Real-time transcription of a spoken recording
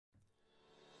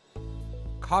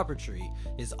CopperTree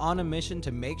is on a mission to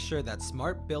make sure that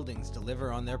smart buildings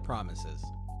deliver on their promises.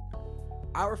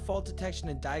 Our Fault Detection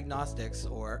and Diagnostics,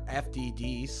 or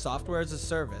FDD, software as a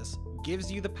service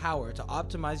gives you the power to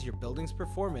optimize your building's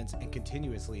performance and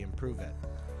continuously improve it.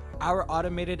 Our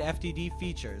automated FDD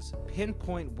features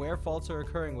pinpoint where faults are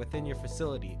occurring within your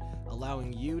facility,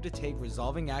 allowing you to take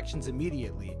resolving actions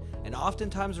immediately and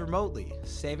oftentimes remotely,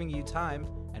 saving you time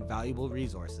and valuable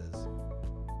resources.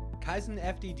 Kaizen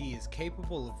FDD is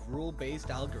capable of rule-based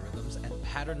algorithms and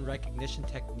pattern recognition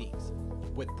techniques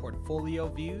with portfolio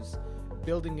views,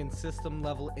 building and system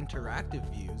level interactive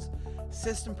views,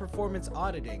 system performance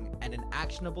auditing, and an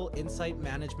actionable insight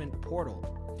management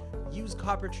portal. Use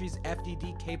CopperTree's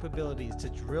FDD capabilities to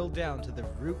drill down to the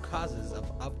root causes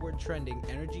of upward trending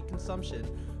energy consumption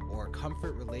or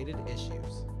comfort-related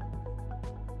issues.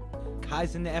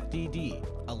 Kaizen FDD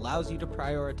allows you to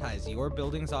prioritize your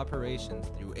building's operations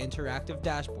through interactive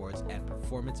dashboards and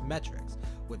performance metrics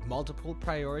with multiple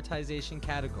prioritization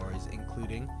categories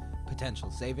including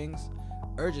potential savings,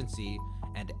 urgency,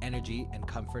 and energy and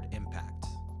comfort impacts.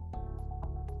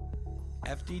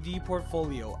 FDD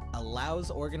Portfolio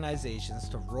allows organizations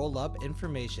to roll up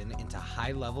information into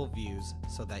high-level views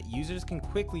so that users can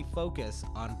quickly focus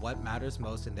on what matters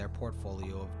most in their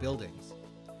portfolio of buildings.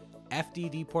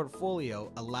 FDD Portfolio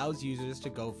allows users to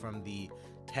go from the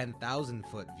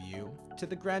 10,000-foot view to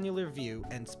the granular view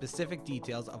and specific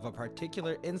details of a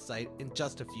particular insight in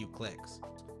just a few clicks.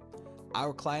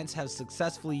 Our clients have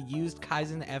successfully used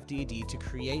Kaizen FDD to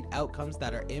create outcomes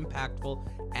that are impactful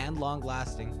and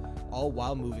long-lasting, all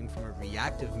while moving from a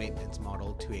reactive maintenance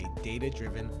model to a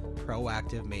data-driven,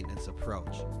 proactive maintenance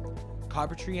approach.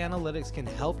 CopperTree Analytics can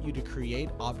help you to create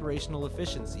operational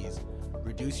efficiencies,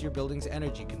 reduce your building's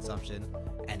energy consumption,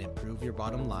 and improve your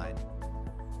bottom line.